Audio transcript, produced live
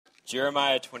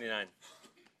Jeremiah 29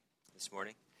 this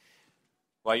morning.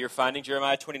 While you're finding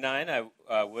Jeremiah 29,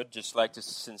 I would just like to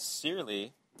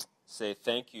sincerely say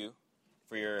thank you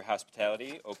for your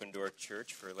hospitality, Open Door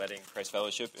Church, for letting Christ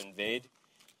Fellowship invade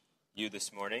you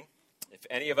this morning. If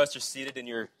any of us are seated in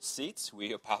your seats,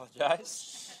 we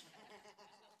apologize.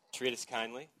 Treat us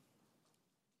kindly.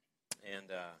 And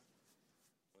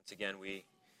once again,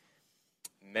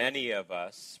 many of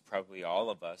us, probably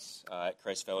all of us at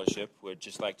Christ Fellowship would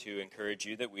just like to encourage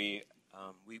you that we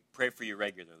pray for you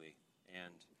regularly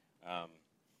and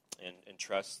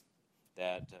trust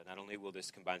that not only will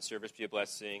this combined service be a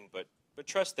blessing, but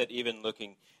trust that even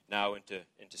looking now into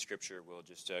Scripture will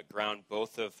just ground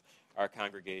both of our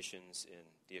congregations in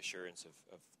the assurance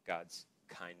of God's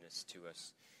kindness to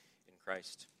us in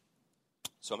Christ.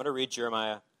 So I'm going to read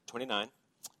Jeremiah 29,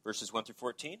 verses 1 through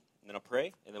 14, and then I'll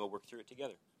pray, and then we'll work through it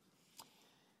together.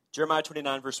 Jeremiah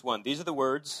 29, verse 1. These are the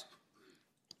words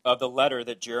of the letter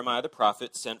that Jeremiah the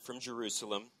prophet sent from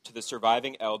Jerusalem to the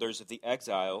surviving elders of the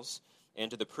exiles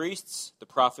and to the priests, the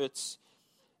prophets,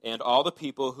 and all the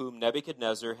people whom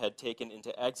Nebuchadnezzar had taken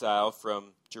into exile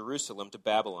from Jerusalem to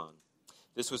Babylon.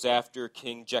 This was after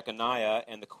King Jeconiah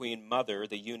and the queen mother,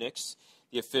 the eunuchs,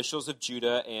 the officials of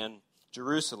Judah and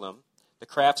Jerusalem, the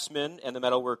craftsmen and the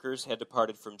metalworkers had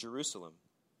departed from Jerusalem.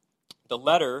 The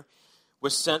letter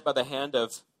was sent by the hand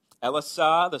of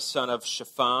Elisah, the son of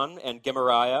Shaphan, and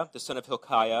Gemariah, the son of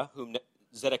Hilkiah, whom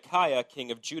Zedekiah, king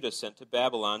of Judah, sent to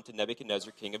Babylon to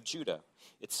Nebuchadnezzar, king of Judah.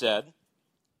 It said,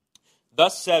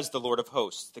 "Thus says the Lord of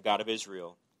hosts, the God of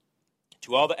Israel,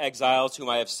 to all the exiles whom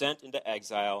I have sent into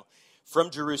exile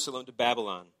from Jerusalem to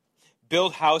Babylon,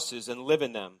 build houses and live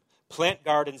in them, plant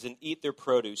gardens and eat their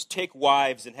produce, take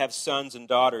wives and have sons and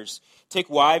daughters, take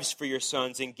wives for your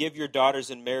sons and give your daughters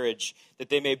in marriage, that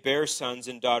they may bear sons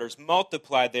and daughters.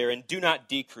 Multiply there and do not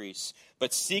decrease,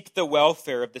 but seek the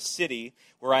welfare of the city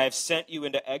where I have sent you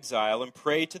into exile, and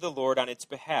pray to the Lord on its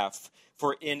behalf,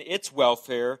 for in its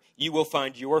welfare you will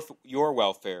find your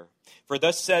welfare. For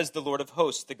thus says the Lord of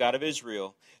hosts, the God of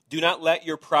Israel, do not let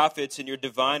your prophets and your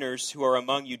diviners who are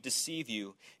among you deceive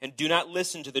you, and do not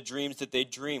listen to the dreams that they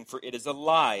dream, for it is a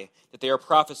lie that they are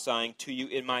prophesying to you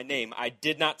in my name. I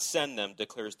did not send them,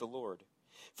 declares the Lord.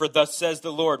 For thus says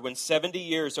the Lord, when 70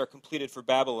 years are completed for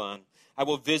Babylon, I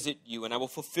will visit you, and I will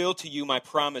fulfill to you my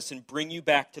promise and bring you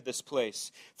back to this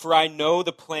place. For I know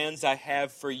the plans I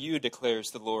have for you,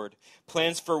 declares the Lord,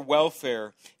 plans for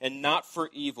welfare and not for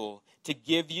evil, to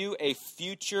give you a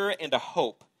future and a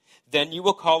hope. Then you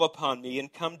will call upon me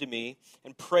and come to me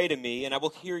and pray to me, and I will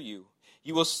hear you.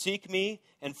 You will seek me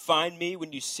and find me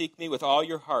when you seek me with all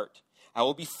your heart. I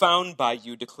will be found by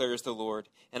you, declares the Lord,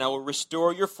 and I will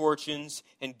restore your fortunes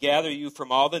and gather you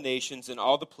from all the nations and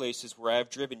all the places where I have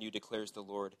driven you, declares the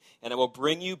Lord, and I will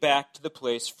bring you back to the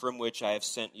place from which I have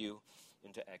sent you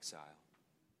into exile."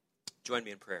 Join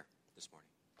me in prayer this morning.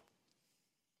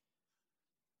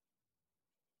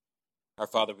 Our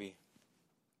Father, we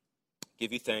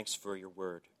give you thanks for your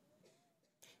word.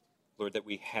 Lord, that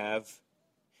we have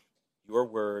your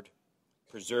word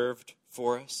preserved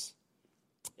for us,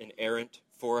 inerrant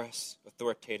for us,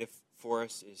 authoritative for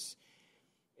us, is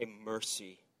a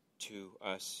mercy to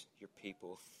us, your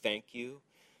people. Thank you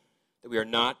that we are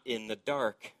not in the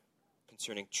dark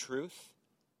concerning truth.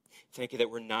 Thank you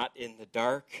that we're not in the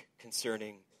dark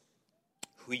concerning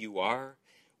who you are,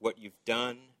 what you've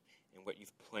done, and what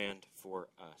you've planned for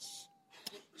us.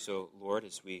 So, Lord,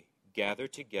 as we gather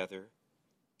together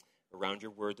around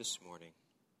your word this morning,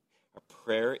 our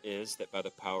prayer is that by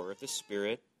the power of the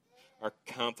Spirit, our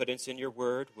confidence in your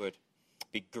word would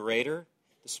be greater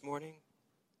this morning.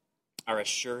 Our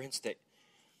assurance that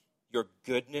your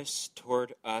goodness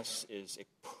toward us is a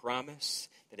promise,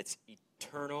 that it's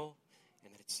eternal,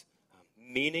 and that it's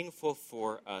meaningful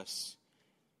for us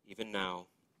even now.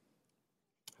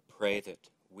 I pray that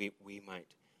we might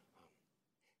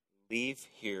leave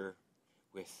here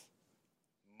with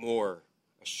more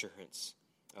assurance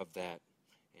of that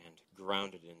and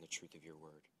grounded in the truth of your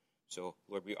word. So,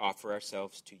 Lord, we offer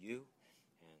ourselves to you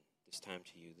and this time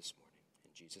to you this morning.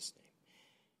 In Jesus'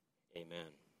 name,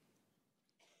 amen.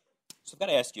 So I've got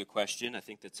to ask you a question. I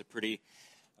think that's a pretty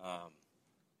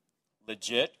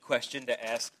legit question to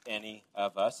ask any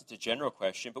of us. It's a general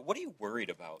question, but what are you worried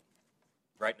about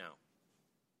right now?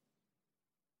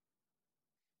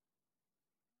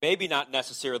 Maybe not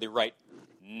necessarily right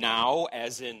now,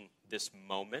 as in this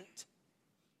moment,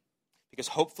 because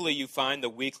hopefully you find the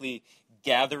weekly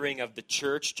gathering of the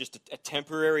church just a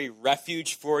temporary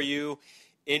refuge for you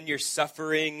in your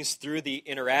sufferings through the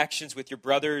interactions with your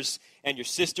brothers and your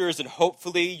sisters, and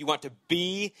hopefully you want to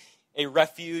be a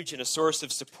refuge and a source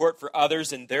of support for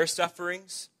others in their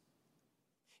sufferings.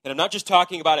 And I'm not just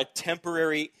talking about a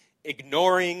temporary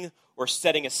ignoring or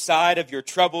setting aside of your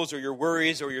troubles or your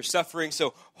worries or your suffering.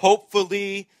 So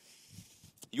hopefully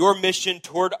your mission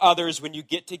toward others when you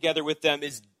get together with them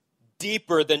is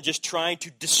deeper than just trying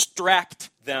to distract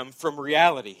them from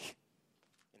reality.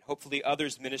 And hopefully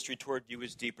others' ministry toward you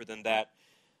is deeper than that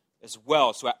as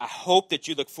well. So I hope that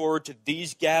you look forward to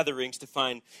these gatherings to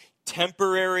find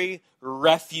temporary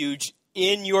refuge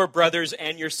in your brothers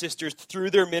and your sisters through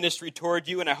their ministry toward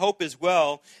you. And I hope as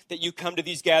well that you come to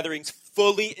these gatherings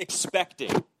fully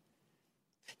expecting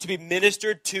to be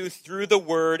ministered to through the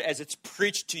word as it's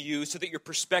preached to you, so that your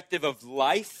perspective of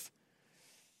life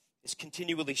is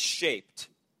continually shaped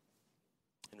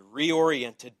and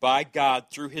reoriented by God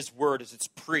through his word as it's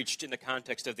preached in the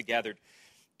context of the gathered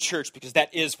church, because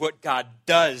that is what God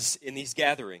does in these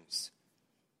gatherings.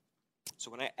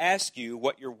 So when I ask you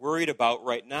what you're worried about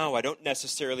right now, I don't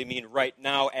necessarily mean right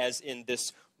now as in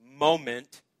this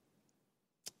moment,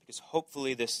 because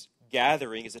hopefully this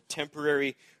gathering is a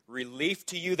temporary relief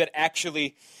to you that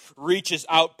actually reaches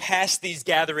out past these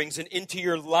gatherings and into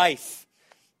your life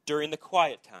during the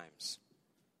quiet times,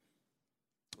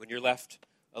 when you're left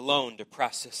alone to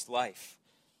process life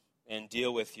and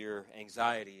deal with your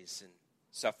anxieties and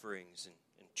sufferings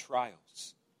and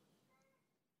trials.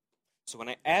 So when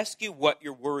I ask you what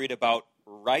you're worried about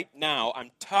right now,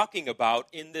 I'm talking about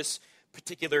in this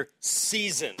particular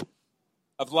season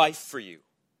of life for you.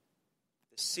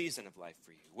 The season of life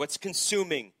for you. What's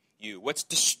consuming you? What's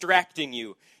distracting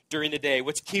you during the day?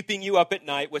 What's keeping you up at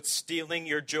night? What's stealing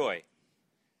your joy?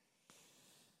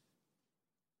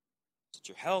 Is it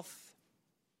your health?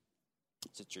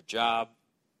 Is it your job?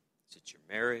 Is it your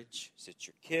marriage? Is it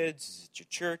your kids? Is it your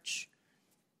church?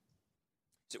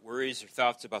 Is it worries or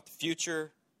thoughts about the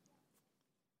future?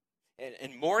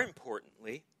 And more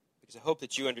importantly, because I hope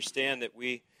that you understand that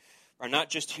we are not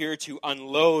just here to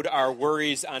unload our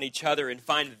worries on each other and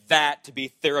find that to be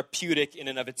therapeutic in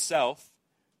and of itself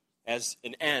as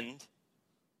an end.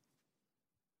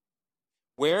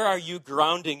 Where are you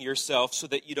grounding yourself so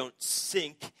that you don't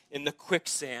sink in the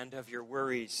quicksand of your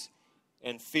worries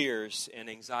and fears and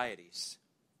anxieties?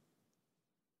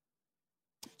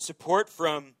 Support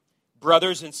from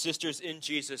brothers and sisters in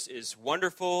Jesus is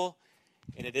wonderful,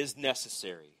 and it is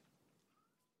necessary.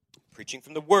 Preaching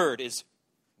from the Word is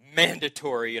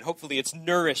mandatory, and hopefully it's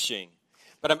nourishing.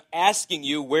 But I'm asking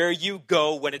you where you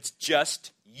go when it's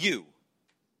just you.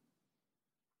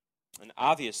 And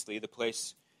obviously, the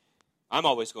place I'm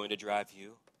always going to drive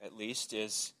you, at least,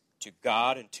 is to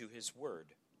God and to His Word.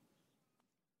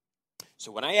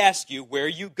 So when I ask you where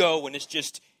you go when it's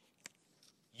just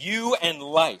you and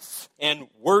life and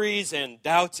worries and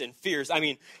doubts and fears, I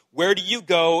mean, where do you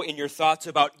go in your thoughts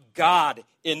about God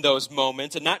in those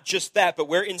moments? And not just that, but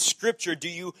where in Scripture do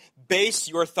you base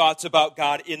your thoughts about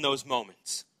God in those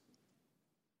moments?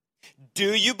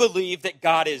 Do you believe that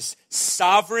God is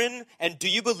sovereign? And do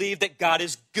you believe that God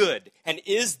is good? And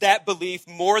is that belief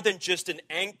more than just an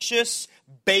anxious,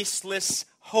 baseless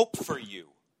hope for you?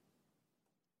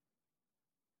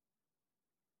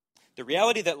 The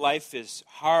reality that life is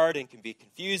hard and can be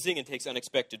confusing and takes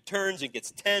unexpected turns and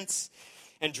gets tense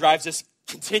and drives us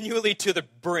continually to the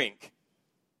brink.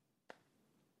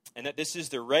 And that this is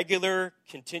the regular,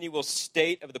 continual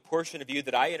state of the portion of you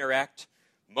that I interact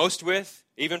most with,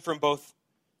 even from both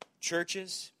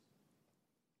churches,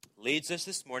 leads us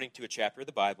this morning to a chapter of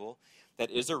the Bible that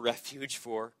is a refuge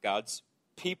for God's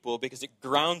people because it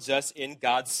grounds us in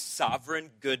God's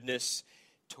sovereign goodness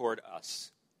toward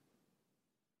us.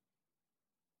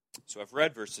 So I've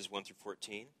read verses 1 through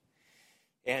 14.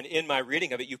 And in my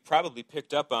reading of it, you've probably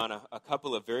picked up on a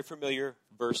couple of very familiar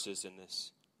verses in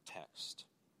this text.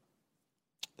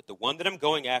 But the one that I'm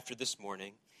going after this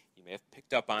morning, you may have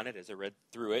picked up on it as I read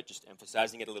through it, just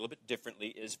emphasizing it a little bit differently,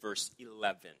 is verse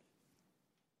 11.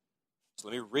 So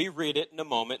let me reread it in a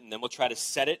moment, and then we'll try to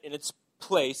set it in its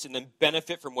place and then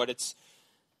benefit from what it's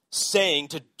saying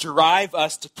to drive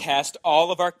us to cast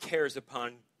all of our cares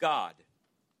upon God,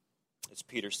 as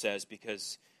Peter says,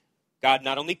 because God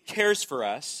not only cares for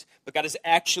us, but God is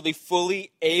actually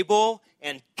fully able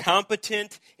and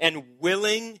competent and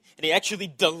willing, and He actually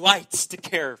delights to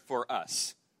care for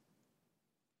us.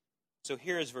 So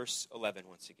here is verse 11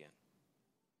 once again.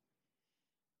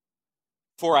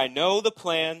 For I know the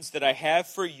plans that I have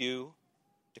for you,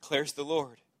 declares the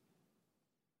Lord.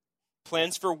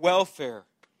 Plans for welfare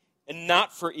and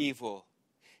not for evil,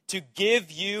 to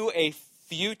give you a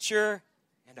future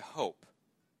and a hope.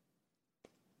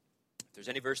 If there's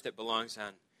any verse that belongs on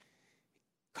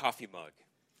a coffee mug,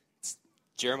 it's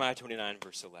Jeremiah 29,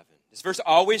 verse 11. This verse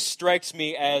always strikes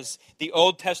me as the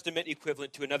Old Testament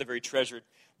equivalent to another very treasured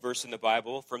verse in the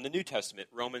Bible from the New Testament,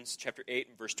 Romans chapter 8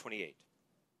 and verse 28.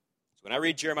 So when I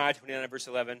read Jeremiah 29 and verse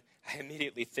 11, I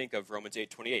immediately think of Romans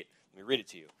 8:28. Let me read it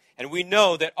to you. And we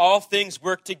know that all things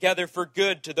work together for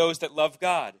good to those that love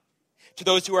God, to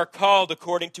those who are called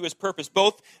according to his purpose.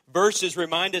 Both verses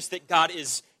remind us that God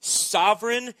is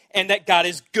sovereign and that God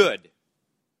is good,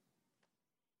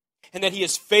 and that he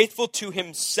is faithful to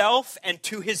himself and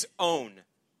to his own,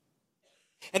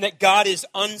 and that God is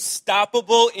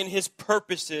unstoppable in his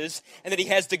purposes, and that he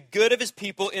has the good of his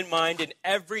people in mind in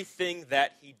everything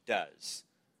that he does.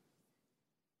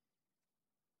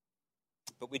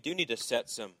 But we do need to set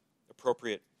some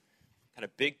appropriate kind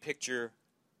of big picture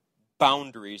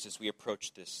boundaries as we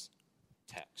approach this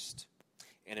text.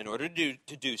 And in order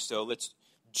to do so, let's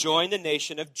join the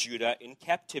nation of Judah in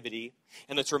captivity,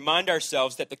 and let's remind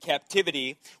ourselves that the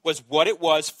captivity was what it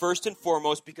was first and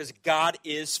foremost because God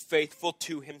is faithful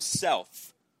to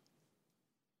himself.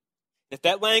 If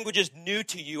that language is new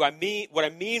to you, what I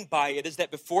mean by it is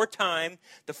that before time,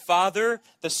 the Father,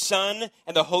 the Son,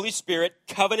 and the Holy Spirit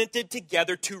covenanted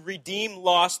together to redeem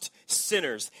lost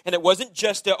sinners. And it wasn't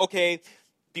just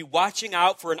be watching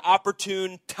out for an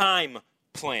opportune time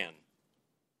plan.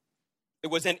 It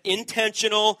was an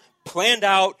intentional, planned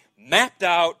out, mapped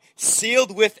out,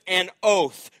 sealed with an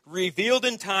oath, revealed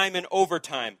in time and over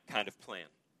time kind of plan.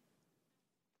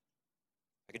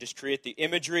 I could just create the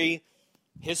imagery.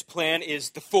 His plan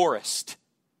is the forest.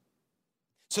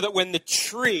 So that when the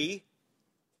tree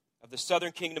of the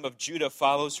southern kingdom of Judah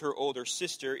follows her older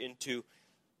sister into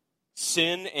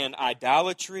sin and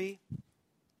idolatry,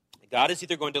 God is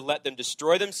either going to let them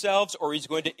destroy themselves or he's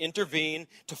going to intervene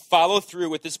to follow through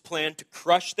with his plan to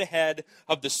crush the head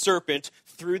of the serpent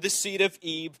through the seed of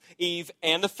Eve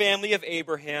and the family of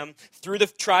Abraham, through the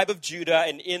tribe of Judah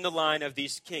and in the line of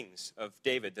these kings of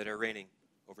David that are reigning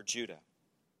over Judah.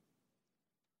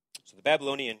 So the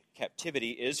Babylonian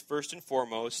captivity is first and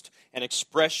foremost an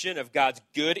expression of God's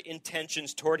good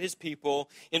intentions toward his people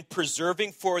in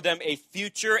preserving for them a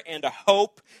future and a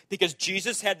hope because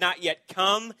Jesus had not yet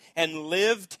come and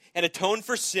lived and atoned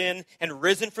for sin and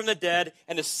risen from the dead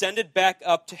and ascended back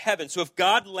up to heaven. So if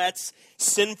God lets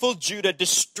sinful Judah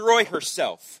destroy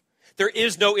herself, there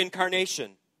is no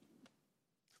incarnation,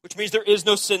 which means there is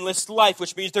no sinless life,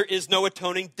 which means there is no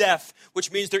atoning death, which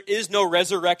means there is no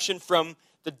resurrection from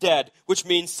the dead, which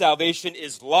means salvation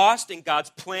is lost and God's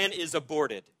plan is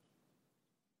aborted.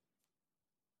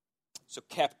 So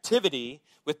captivity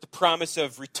with the promise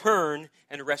of return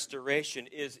and restoration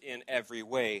is in every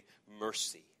way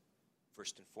mercy,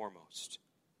 first and foremost.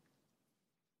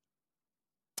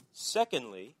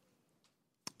 Secondly,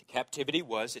 the captivity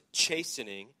was a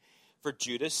chastening for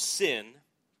Judah's sin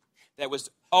that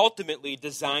was ultimately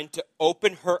designed to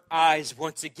open her eyes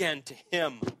once again to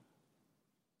him.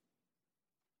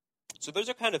 So those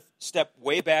are kind of step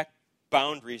way back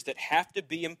boundaries that have to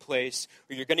be in place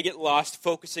or you're going to get lost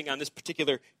focusing on this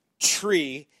particular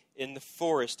tree in the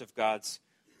forest of God's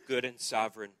good and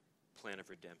sovereign plan of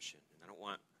redemption. And I don't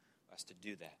want us to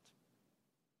do that.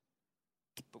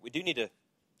 But we do need to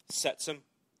set some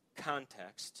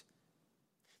context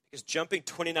because jumping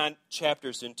 29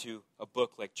 chapters into a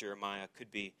book like Jeremiah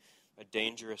could be a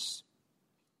dangerous,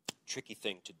 tricky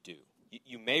thing to do.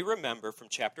 You may remember from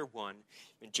chapter 1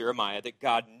 in Jeremiah that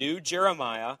God knew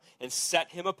Jeremiah and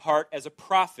set him apart as a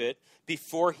prophet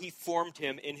before he formed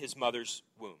him in his mother's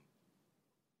womb.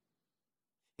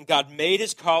 And God made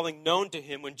his calling known to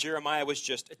him when Jeremiah was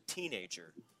just a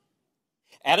teenager,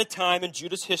 at a time in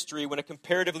Judah's history when a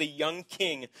comparatively young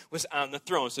king was on the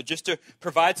throne. So just to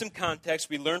provide some context,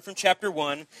 we learn from chapter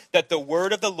 1 that the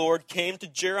word of the Lord came to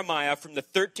Jeremiah from the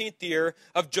 13th year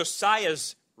of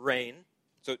Josiah's reign.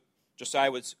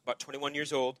 Josiah was about 21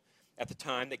 years old at the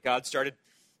time that God started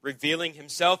revealing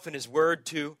himself and his word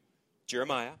to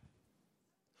Jeremiah,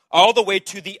 all the way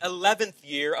to the 11th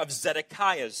year of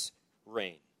Zedekiah's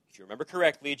reign. If you remember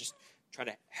correctly, just trying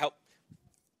to help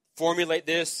formulate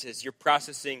this as you're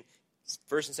processing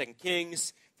 1st and 2nd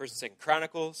Kings, 1st and 2nd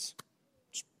Chronicles,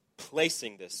 just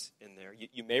placing this in there.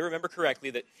 You may remember correctly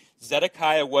that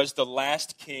Zedekiah was the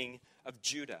last king of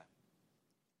Judah.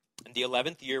 And the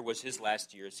 11th year was his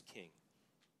last year as king.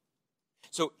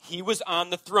 So he was on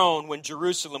the throne when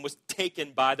Jerusalem was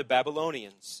taken by the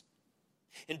Babylonians.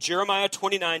 And Jeremiah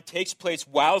 29 takes place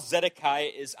while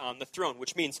Zedekiah is on the throne,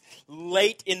 which means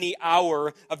late in the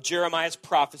hour of Jeremiah's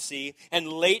prophecy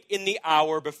and late in the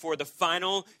hour before the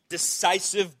final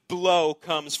decisive blow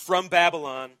comes from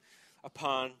Babylon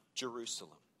upon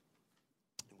Jerusalem.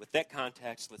 And with that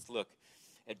context, let's look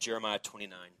at Jeremiah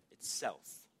 29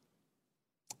 itself.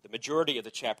 The majority of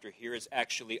the chapter here is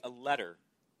actually a letter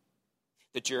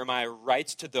that Jeremiah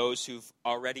writes to those who've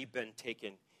already been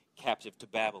taken captive to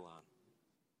Babylon.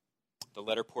 The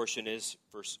letter portion is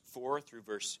verse 4 through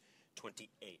verse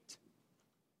 28.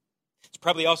 It's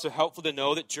probably also helpful to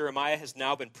know that Jeremiah has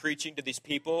now been preaching to these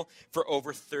people for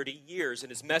over 30 years, and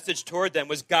his message toward them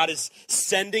was God is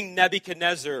sending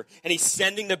Nebuchadnezzar, and he's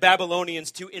sending the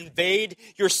Babylonians to invade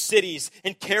your cities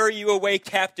and carry you away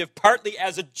captive, partly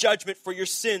as a judgment for your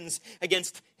sins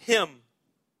against him,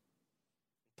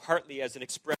 partly as an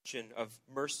expression of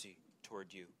mercy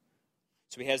toward you.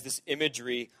 So he has this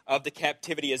imagery of the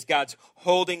captivity as God's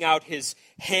holding out his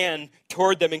hand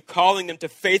toward them and calling them to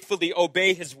faithfully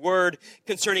obey his word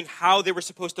concerning how they were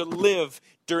supposed to live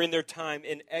during their time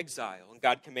in exile. And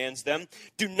God commands them,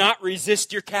 do not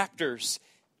resist your captors,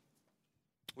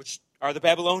 which are the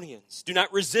Babylonians. Do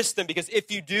not resist them, because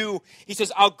if you do, he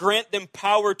says, I'll grant them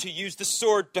power to use the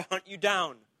sword to hunt you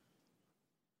down.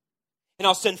 And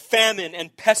I'll send famine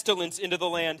and pestilence into the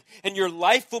land, and your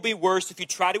life will be worse if you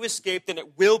try to escape than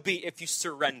it will be if you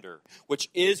surrender, which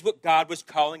is what God was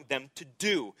calling them to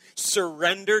do.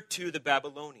 Surrender to the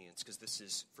Babylonians, because this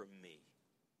is from me.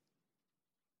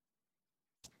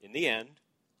 In the end,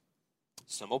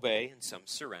 some obey and some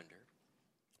surrender,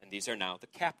 and these are now the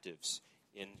captives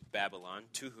in Babylon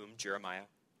to whom Jeremiah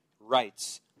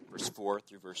writes, verse 4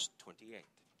 through verse 28.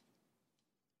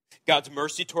 God's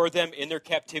mercy toward them in their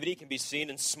captivity can be seen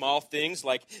in small things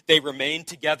like they remain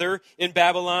together in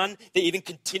Babylon. They even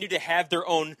continue to have their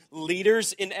own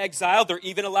leaders in exile. They're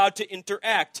even allowed to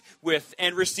interact with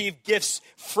and receive gifts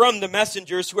from the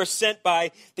messengers who are sent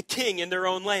by the king in their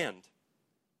own land.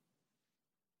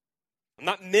 I'm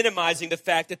not minimizing the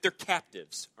fact that they're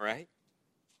captives, all right?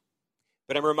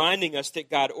 But I'm reminding us that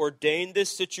God ordained this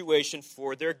situation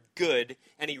for their good,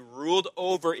 and he ruled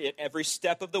over it every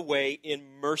step of the way in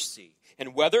mercy.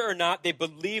 And whether or not they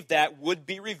believed that would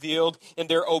be revealed in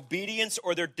their obedience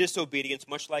or their disobedience,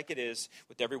 much like it is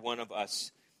with every one of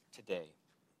us today.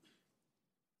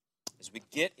 As we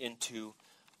get into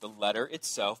the letter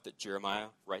itself that Jeremiah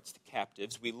writes to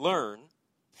captives, we learn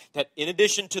that in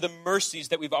addition to the mercies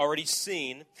that we've already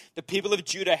seen, the people of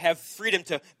Judah have freedom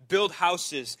to build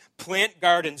houses, plant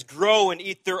gardens, grow and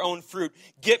eat their own fruit,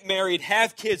 get married,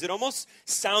 have kids. It almost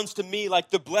sounds to me like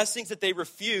the blessings that they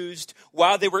refused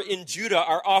while they were in Judah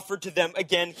are offered to them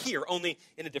again here, only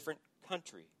in a different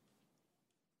country.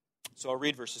 So I'll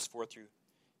read verses 4 through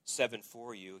 7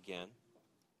 for you again,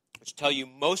 which tell you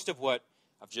most of what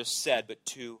I've just said, but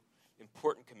two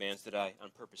important commands that I on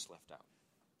purpose left out.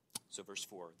 So verse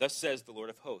 4, thus says the Lord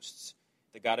of hosts,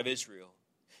 the God of Israel,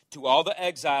 to all the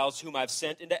exiles whom I've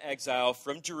sent into exile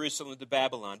from Jerusalem to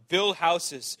Babylon, build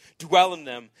houses, dwell in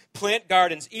them, plant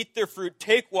gardens, eat their fruit,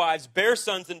 take wives, bear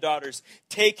sons and daughters,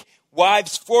 take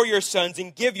wives for your sons,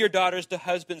 and give your daughters to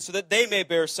husbands, so that they may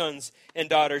bear sons and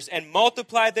daughters, and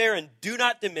multiply there and do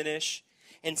not diminish,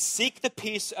 and seek the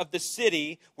peace of the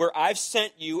city where I've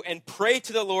sent you, and pray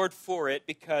to the Lord for it,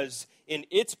 because in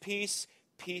its peace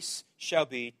shall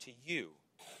be to you.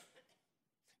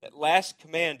 That last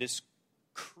command is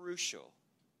crucial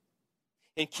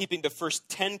in keeping the first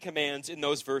 10 commands in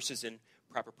those verses in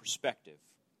proper perspective.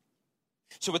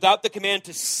 So without the command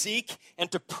to seek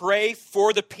and to pray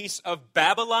for the peace of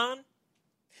Babylon,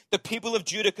 the people of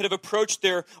Judah could have approached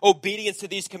their obedience to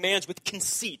these commands with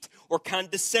conceit or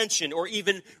condescension or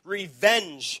even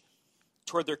revenge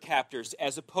toward their captors,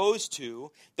 as opposed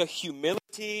to the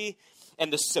humility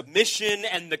and the submission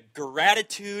and the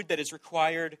gratitude that is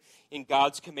required in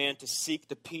God's command to seek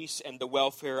the peace and the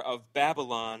welfare of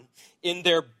Babylon in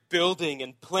their building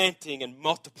and planting and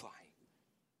multiplying.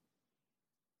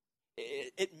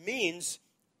 It means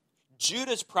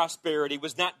Judah's prosperity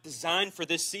was not designed for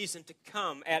this season to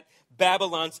come at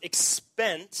Babylon's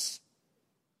expense,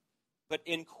 but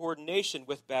in coordination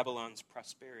with Babylon's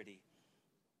prosperity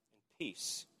and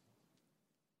peace.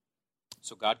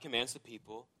 So God commands the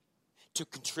people to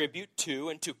contribute to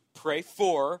and to pray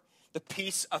for the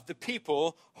peace of the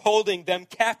people holding them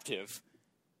captive,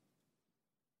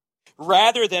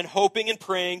 rather than hoping and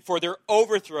praying for their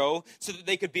overthrow so that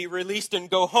they could be released and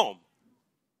go home.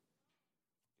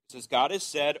 As God has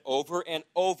said over and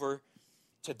over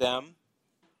to them,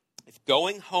 if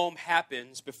going home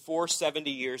happens before 70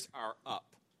 years are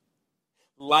up,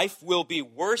 life will be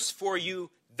worse for you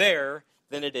there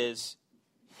than it is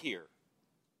here.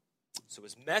 So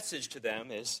his message to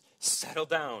them is settle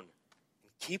down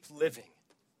and keep living,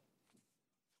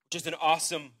 which is an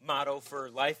awesome motto for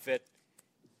life at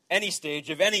any stage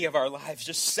of any of our lives.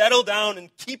 Just settle down and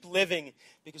keep living,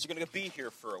 because you're going to be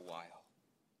here for a while.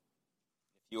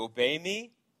 If you obey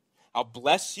me, I'll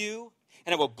bless you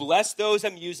and I will bless those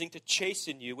I'm using to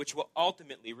chasten you, which will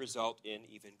ultimately result in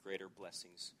even greater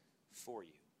blessings for you.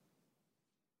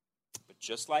 But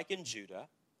just like in Judah,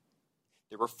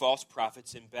 there were false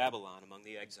prophets in Babylon among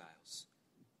the exiles.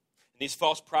 And these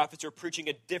false prophets are preaching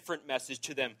a different message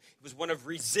to them. It was one of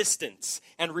resistance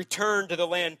and return to the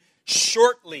land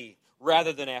shortly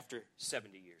rather than after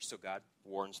 70 years. So God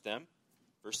warns them.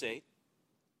 Verse 8.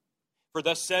 For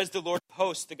thus says the Lord of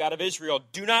hosts, the God of Israel,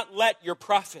 do not let your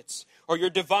prophets or your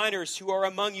diviners who are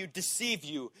among you deceive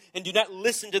you, and do not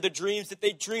listen to the dreams that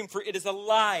they dream, for it is a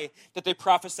lie that they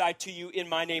prophesy to you in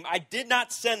my name. I did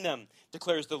not send them,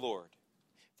 declares the Lord.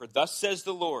 For thus says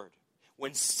the Lord,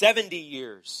 when 70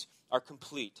 years are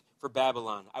complete for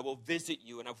Babylon, I will visit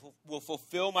you, and I will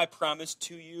fulfill my promise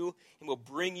to you, and will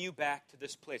bring you back to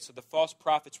this place. So the false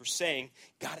prophets were saying,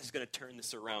 God is going to turn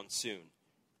this around soon.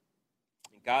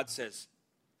 God says,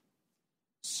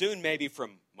 soon maybe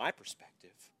from my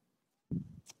perspective,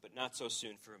 but not so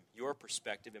soon from your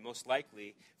perspective, and most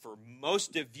likely for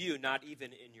most of you, not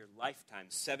even in your lifetime,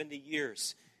 70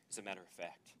 years, as a matter of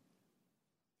fact.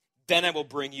 Then I will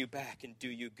bring you back and do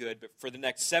you good. But for the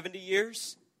next 70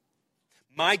 years,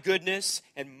 my goodness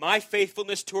and my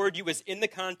faithfulness toward you is in the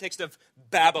context of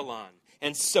Babylon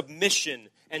and submission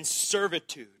and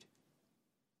servitude.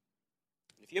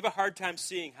 If you have a hard time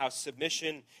seeing how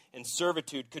submission and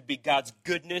servitude could be God's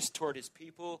goodness toward his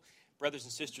people, brothers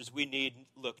and sisters, we need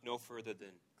look no further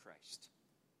than Christ.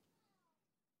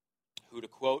 Who, to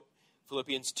quote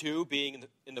Philippians 2, being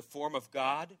in the form of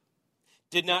God,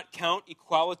 did not count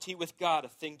equality with God a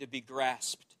thing to be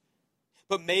grasped,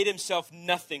 but made himself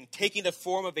nothing, taking the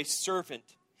form of a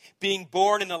servant. Being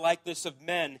born in the likeness of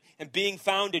men and being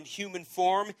found in human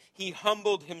form, he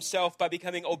humbled himself by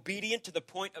becoming obedient to the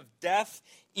point of death,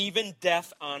 even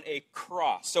death on a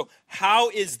cross. So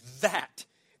how is that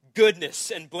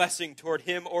goodness and blessing toward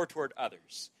him or toward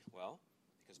others? Well,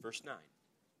 because verse 9.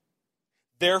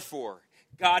 Therefore,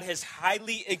 God has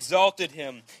highly exalted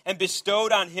him and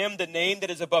bestowed on him the name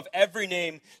that is above every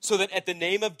name, so that at the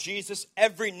name of Jesus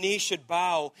every knee should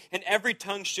bow and every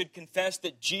tongue should confess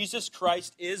that Jesus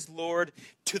Christ is Lord,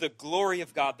 to the glory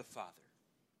of God the Father.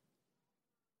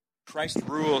 Christ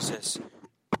rules as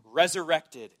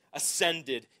resurrected,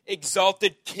 ascended,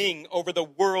 exalted King over the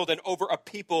world and over a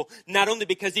people, not only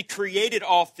because he created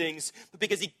all things, but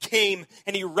because he came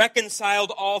and he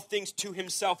reconciled all things to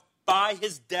himself by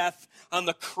his death on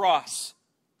the cross.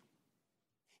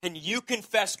 And you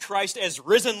confess Christ as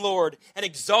risen Lord and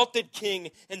exalted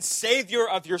King and Savior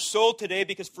of your soul today,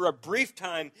 because for a brief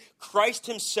time, Christ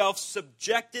himself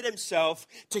subjected himself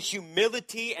to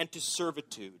humility and to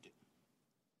servitude.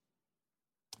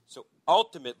 So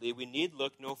ultimately, we need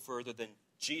look no further than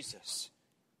Jesus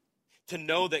to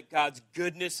know that God's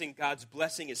goodness and God's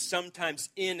blessing is sometimes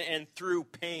in and through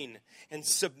pain and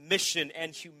submission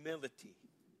and humility.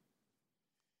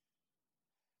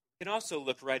 We can also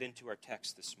look right into our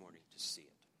text this morning to see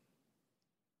it,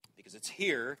 because it's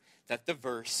here that the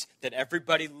verse that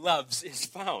everybody loves is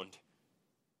found.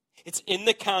 It's in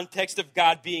the context of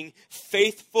God being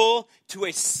faithful to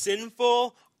a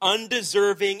sinful,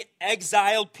 undeserving,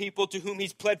 exiled people to whom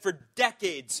he's pled for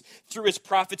decades through his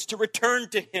prophets to return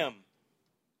to him,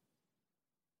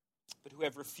 but who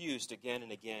have refused again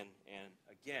and again and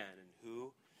again, and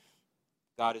who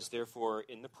God is therefore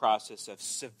in the process of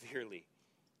severely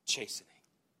chastening.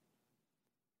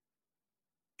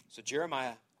 So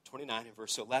Jeremiah 29 and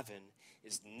verse 11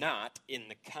 is not in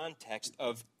the context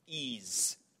of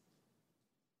ease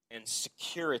and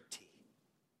security.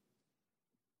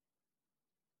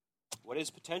 What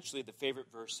is potentially the favorite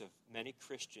verse of many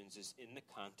Christians is in the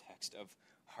context of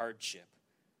hardship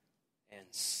and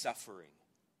suffering,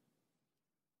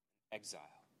 exile.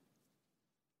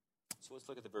 So let's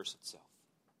look at the verse itself.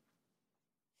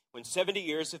 When 70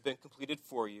 years have been completed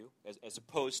for you, as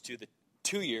opposed to the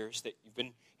 2 years that you've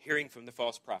been hearing from the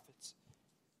false prophets,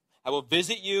 I will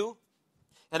visit you,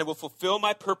 and I will fulfill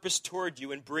my purpose toward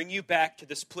you and bring you back to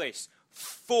this place.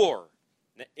 For,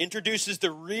 and it introduces the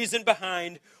reason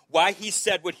behind why he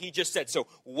said what he just said. So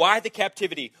why the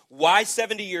captivity? Why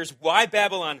 70 years? Why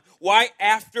Babylon? Why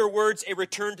afterwards a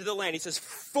return to the land? He says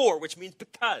for, which means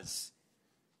because.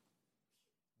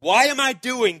 Why am I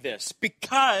doing this?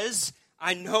 Because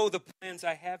I know the plans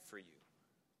I have for you,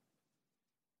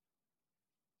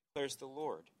 declares the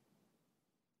Lord.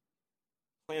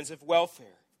 Plans of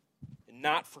welfare and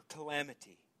not for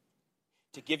calamity,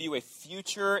 to give you a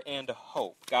future and a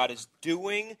hope. God is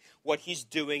doing what he's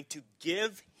doing to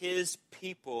give his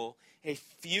people a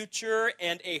future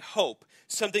and a hope,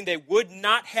 something they would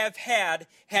not have had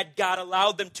God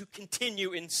allowed them to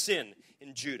continue in sin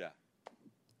in Judah.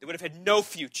 They would have had no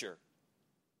future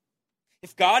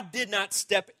If God did not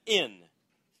step in,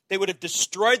 they would have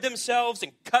destroyed themselves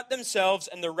and cut themselves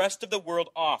and the rest of the world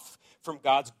off from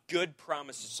God's good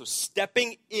promises. So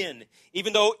stepping in,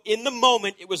 even though in the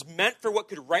moment it was meant for what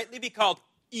could rightly be called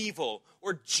evil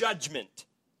or judgment,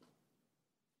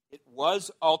 it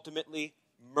was ultimately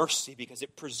mercy because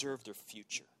it preserved their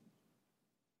future,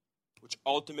 which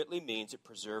ultimately means it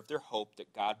preserved their hope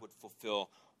that God would fulfill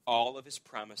all of his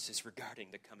promises regarding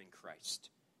the coming Christ.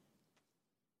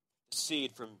 The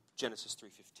seed from Genesis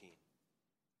 3:15.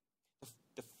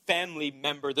 The family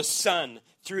member, the son,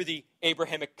 through the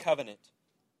Abrahamic covenant.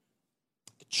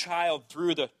 The child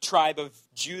through the tribe of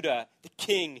Judah, the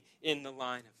king in the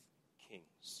line of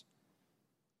kings.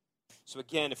 So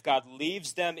again, if God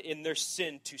leaves them in their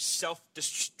sin to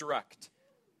self-destruct,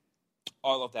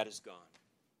 all of that is gone.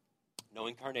 No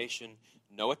incarnation,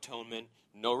 no atonement,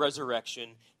 no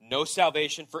resurrection, no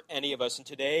salvation for any of us. And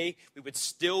today, we would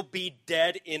still be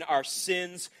dead in our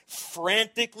sins,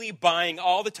 frantically buying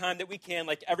all the time that we can,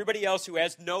 like everybody else who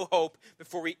has no hope,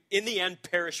 before we, in the end,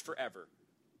 perish forever.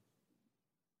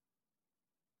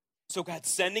 So God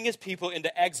sending his people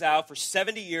into exile for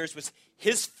 70 years was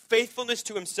his faithfulness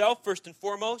to himself, first and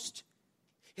foremost,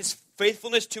 his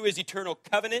faithfulness to his eternal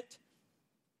covenant,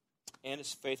 and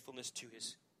his faithfulness to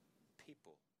his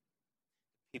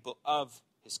people of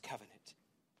his covenant,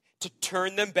 to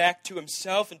turn them back to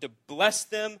himself and to bless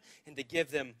them and to give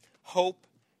them hope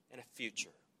and a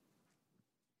future.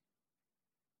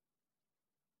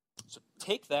 So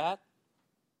take that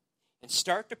and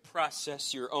start to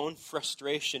process your own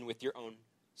frustration with your own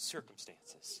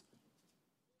circumstances.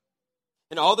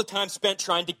 And all the time spent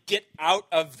trying to get out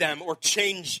of them or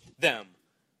change them.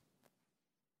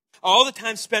 All the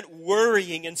time spent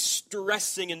worrying and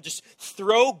stressing, and just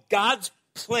throw God's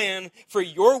plan for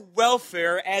your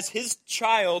welfare as his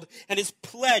child and his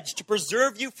pledge to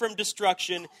preserve you from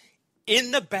destruction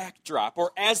in the backdrop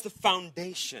or as the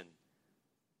foundation.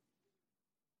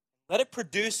 Let it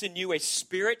produce in you a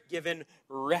spirit-given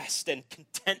rest and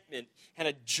contentment and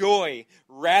a joy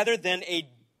rather than a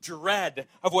dread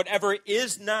of whatever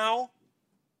is now,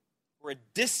 or a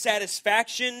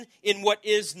dissatisfaction in what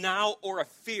is now, or a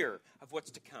fear of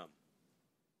what's to come.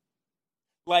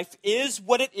 Life is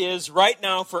what it is right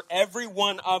now for every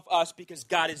one of us because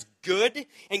God is good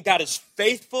and God is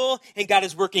faithful and God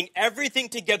is working everything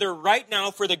together right now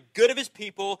for the good of his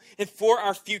people and for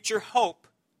our future hope.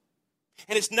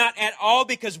 And it's not at all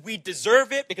because we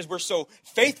deserve it, because we're so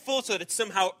faithful so that it's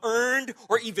somehow earned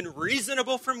or even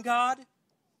reasonable from God.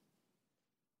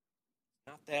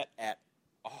 Not that at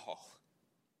all.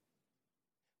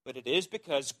 But it is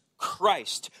because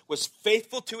Christ was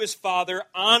faithful to his Father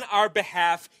on our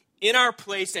behalf, in our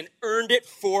place, and earned it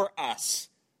for us.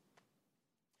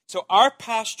 So our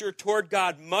posture toward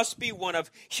God must be one of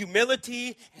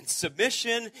humility and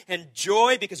submission and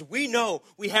joy, because we know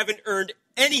we haven't earned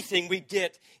anything we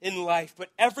get in life, but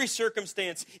every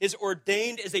circumstance is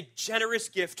ordained as a generous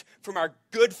gift from our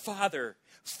good Father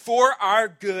for our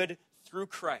good through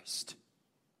Christ.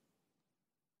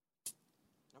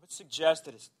 I would suggest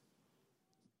that it's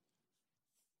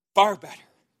far better.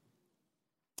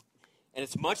 And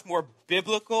it's much more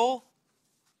biblical.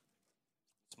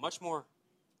 It's a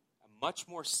much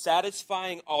more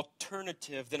satisfying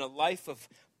alternative than a life of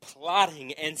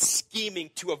plotting and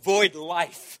scheming to avoid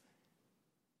life,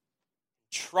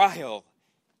 trial,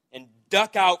 and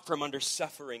duck out from under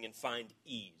suffering and find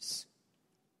ease.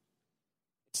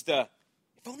 It's the,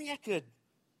 if only I could.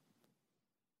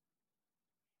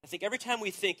 I think every time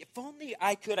we think, if only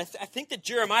I could, I think that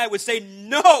Jeremiah would say,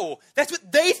 no, that's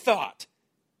what they thought.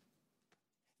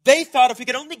 They thought if we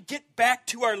could only get back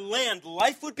to our land,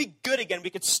 life would be good again. We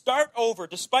could start over,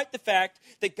 despite the fact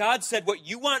that God said what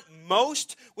you want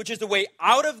most, which is the way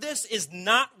out of this, is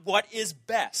not what is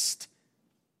best.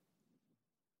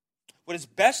 What is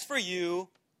best for you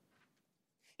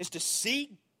is to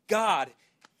see God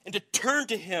and to turn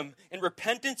to him in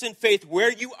repentance and faith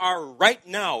where you are right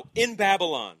now in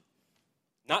Babylon.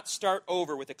 Not start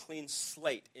over with a clean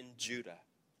slate in Judah.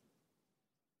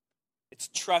 It's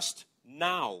trust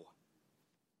now.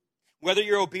 Whether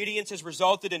your obedience has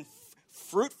resulted in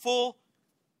fruitful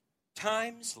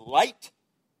times, light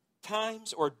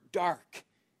times, or dark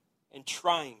and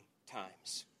trying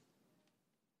times.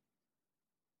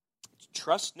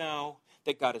 Trust now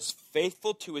that God is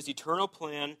faithful to his eternal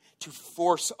plan to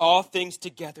force all things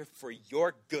together for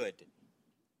your good.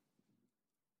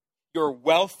 Your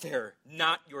welfare,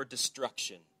 not your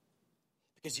destruction.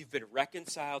 Because you've been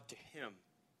reconciled to him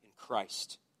in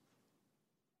Christ.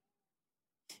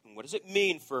 And what does it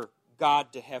mean for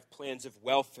God to have plans of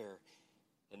welfare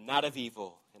and not of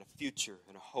evil, and a future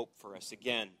and a hope for us?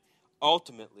 Again,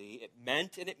 ultimately, it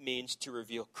meant and it means to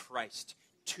reveal Christ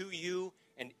to you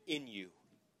and in you.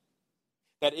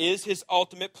 That is his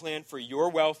ultimate plan for your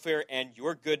welfare and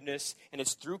your goodness, and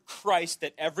it's through Christ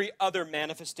that every other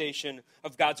manifestation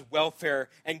of God's welfare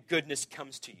and goodness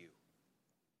comes to you.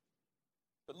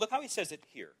 But look how he says it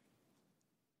here.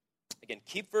 Again,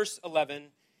 keep verse 11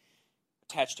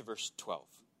 attached to verse 12.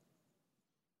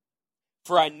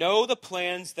 For I know the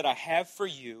plans that I have for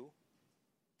you,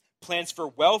 plans for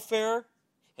welfare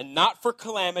and not for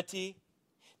calamity,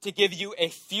 to give you a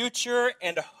future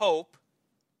and a hope.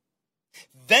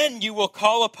 Then you will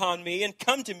call upon me and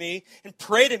come to me and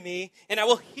pray to me, and I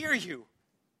will hear you.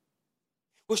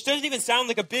 Which doesn't even sound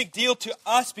like a big deal to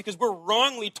us because we're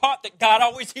wrongly taught that God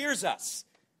always hears us.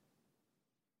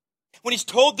 When he's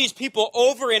told these people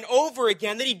over and over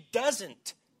again that he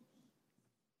doesn't.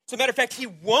 As a matter of fact, he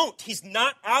won't. He's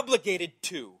not obligated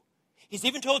to. He's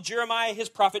even told Jeremiah, his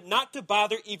prophet, not to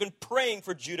bother even praying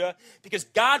for Judah because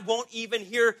God won't even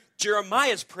hear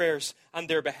Jeremiah's prayers on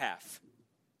their behalf.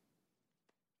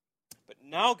 But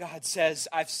now God says,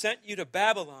 I've sent you to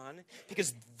Babylon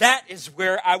because that is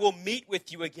where I will meet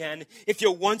with you again if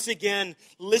you'll once again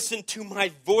listen to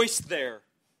my voice there.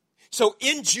 So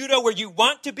in Judah, where you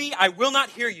want to be, I will not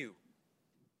hear you.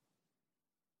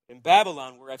 In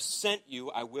Babylon, where I've sent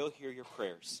you, I will hear your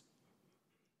prayers.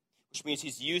 Which means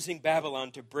he's using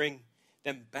Babylon to bring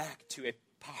them back to a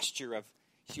posture of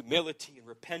humility and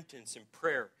repentance and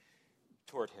prayer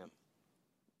toward him.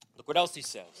 Look what else he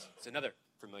says. It's another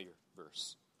familiar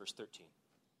verse, verse 13.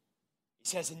 He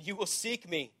says, and you will seek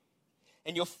me,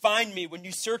 and you'll find me when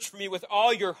you search for me with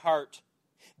all your heart.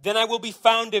 Then I will be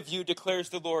found of you, declares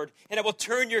the Lord, and I will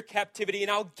turn your captivity, and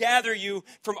I'll gather you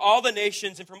from all the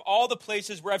nations and from all the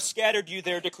places where I've scattered you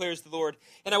there, declares the Lord.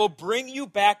 And I will bring you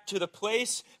back to the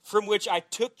place from which I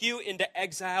took you into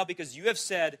exile, because you have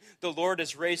said, the Lord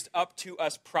has raised up to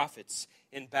us prophets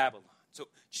in Babylon. So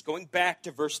just going back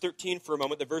to verse 13 for a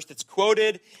moment, the verse that's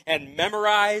quoted and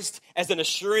memorized as an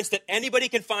assurance that anybody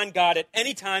can find God at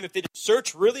any time if they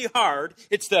search really hard.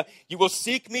 It's the, you will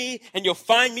seek me and you'll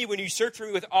find me when you search for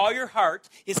me with all your heart,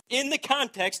 is in the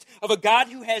context of a God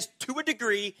who has, to a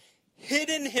degree,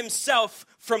 hidden himself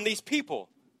from these people.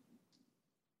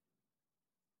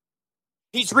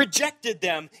 He's rejected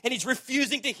them and he's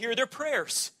refusing to hear their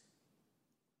prayers.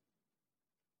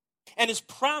 And his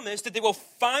promise that they will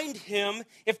find him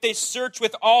if they search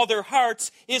with all their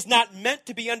hearts is not meant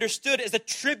to be understood as a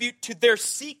tribute to their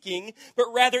seeking,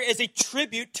 but rather as a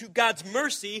tribute to God's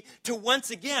mercy to once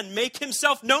again make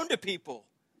himself known to people.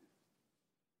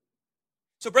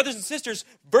 So brothers and sisters,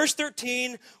 verse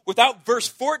 13 without verse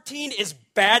 14 is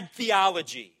bad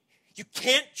theology. You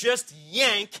can't just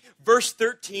yank verse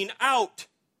 13 out.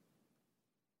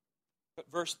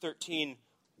 But verse 13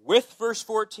 with verse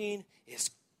 14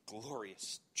 is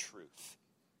glorious truth.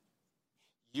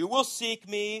 You will seek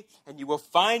me and you will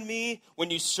find me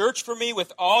when you search for me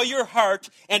with all your heart.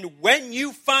 And when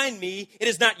you find me, it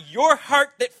is not your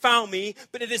heart that found me,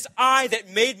 but it is I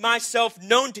that made myself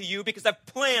known to you because I've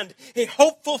planned a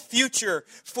hopeful future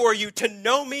for you to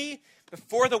know me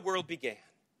before the world began.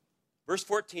 Verse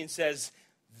 14 says,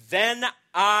 then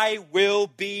I will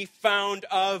be found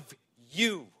of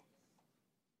you.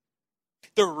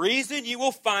 The reason you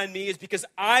will find me is because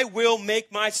I will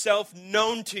make myself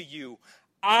known to you.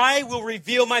 I will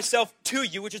reveal myself to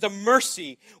you, which is a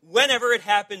mercy whenever it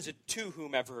happens and to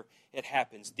whomever it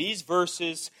happens. These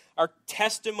verses are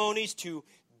testimonies to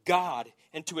God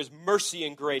and to his mercy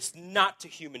and grace, not to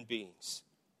human beings.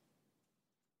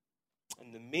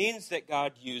 And the means that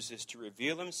God uses to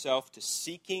reveal himself to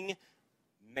seeking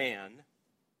man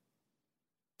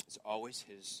is always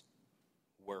his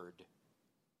word.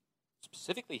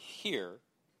 Specifically here,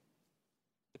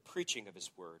 the preaching of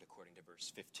his word, according to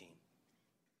verse 15.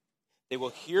 They will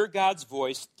hear God's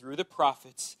voice through the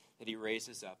prophets that he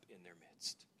raises up in their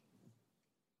midst.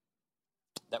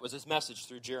 That was his message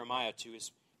through Jeremiah to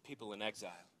his people in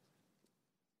exile.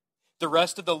 The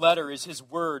rest of the letter is his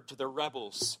word to the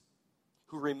rebels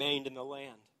who remained in the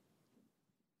land.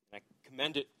 And I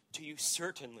commend it to you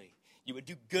certainly. You would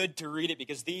do good to read it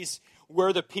because these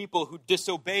were the people who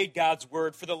disobeyed God's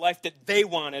word for the life that they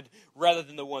wanted rather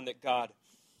than the one that God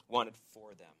wanted for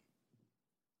them.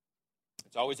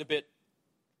 It's always a bit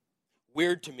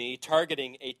weird to me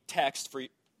targeting a text for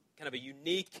kind of a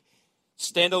unique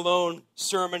standalone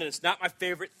sermon, and it's not my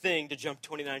favorite thing to jump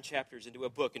 29 chapters into a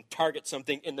book and target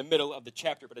something in the middle of the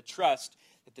chapter, but I trust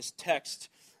that this text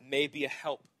may be a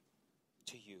help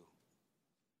to you.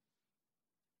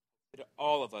 To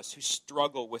all of us who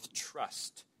struggle with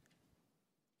trust,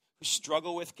 who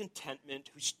struggle with contentment,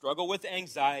 who struggle with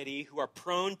anxiety, who are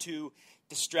prone to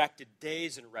distracted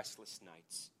days and restless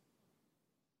nights.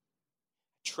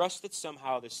 Trust that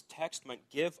somehow this text might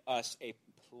give us a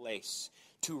place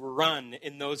to run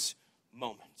in those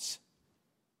moments.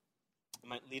 It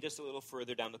might lead us a little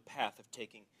further down the path of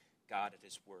taking God at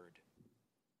his word.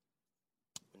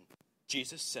 When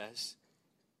Jesus says,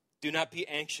 "Do not be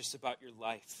anxious about your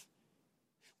life,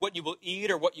 what you will eat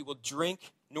or what you will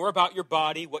drink, nor about your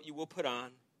body, what you will put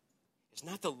on. Is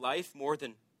not the life more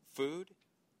than food,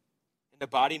 and the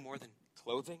body more than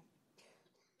clothing?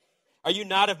 Are you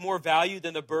not of more value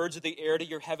than the birds of the air to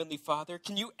your heavenly Father?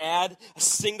 Can you add a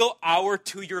single hour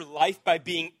to your life by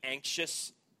being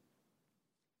anxious?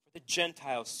 For the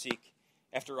Gentiles seek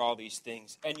after all these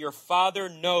things, and your Father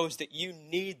knows that you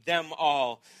need them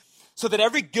all. So that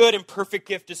every good and perfect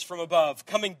gift is from above,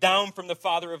 coming down from the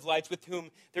Father of lights, with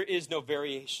whom there is no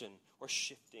variation or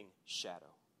shifting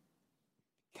shadow.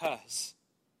 Because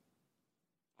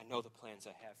I know the plans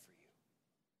I have for you.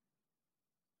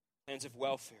 Plans of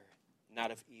welfare, not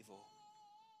of evil,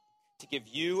 to give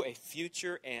you a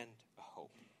future and a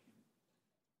hope."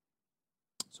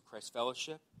 So Christ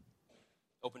Fellowship,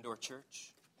 Open Door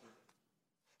Church,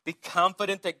 be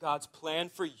confident that God's plan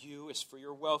for you is for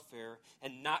your welfare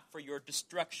and not for your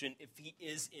destruction if he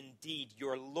is indeed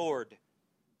your Lord.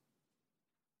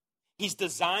 He's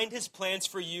designed his plans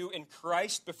for you in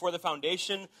Christ before the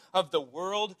foundation of the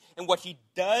world, and what he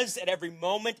does at every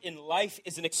moment in life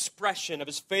is an expression of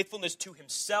his faithfulness to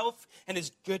himself and his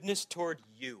goodness toward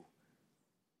you.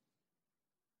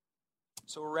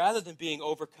 So rather than being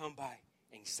overcome by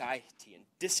anxiety and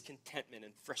discontentment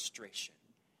and frustration,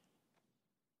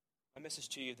 my message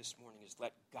to you this morning is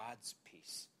let God's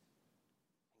peace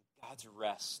and God's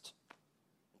rest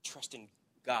and trust in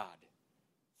God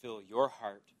fill your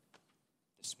heart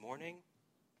this morning.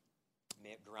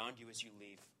 May it ground you as you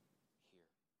leave here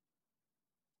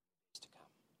to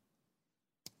come.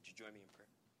 Would you join me in prayer?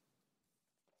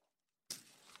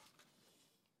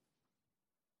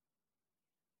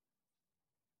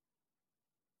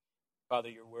 Father,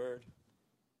 your word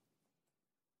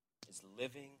is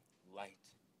living light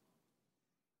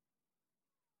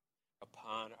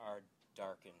upon our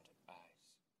darkened eyes.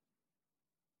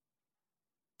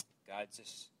 It guides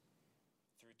us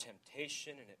through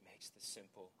temptation, and it makes the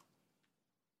simple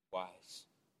wise.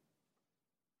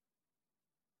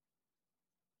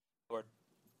 Lord,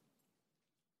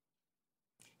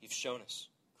 you've shown us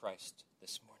Christ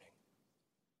this morning.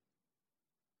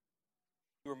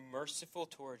 You were merciful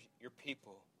toward your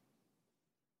people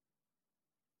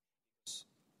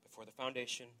before the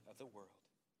foundation of the world.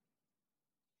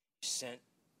 You sent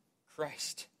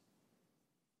Christ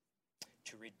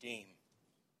to redeem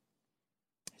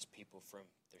his people from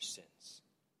their sins.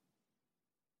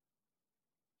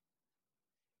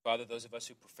 Father, those of us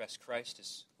who profess Christ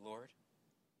as Lord,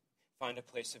 find a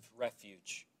place of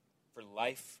refuge for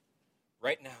life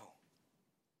right now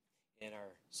in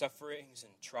our sufferings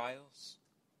and trials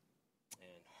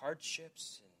and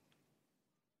hardships and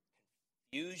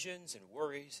confusions and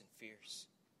worries and fears.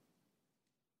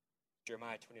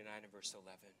 Jeremiah 29 and verse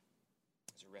 11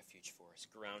 is a refuge for us.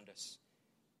 Ground us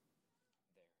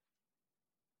there.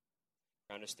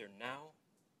 Ground us there now.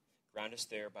 Ground us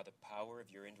there by the power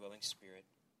of your indwelling Spirit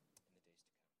in the days to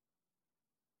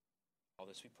come. All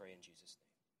this we pray in Jesus'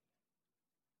 name.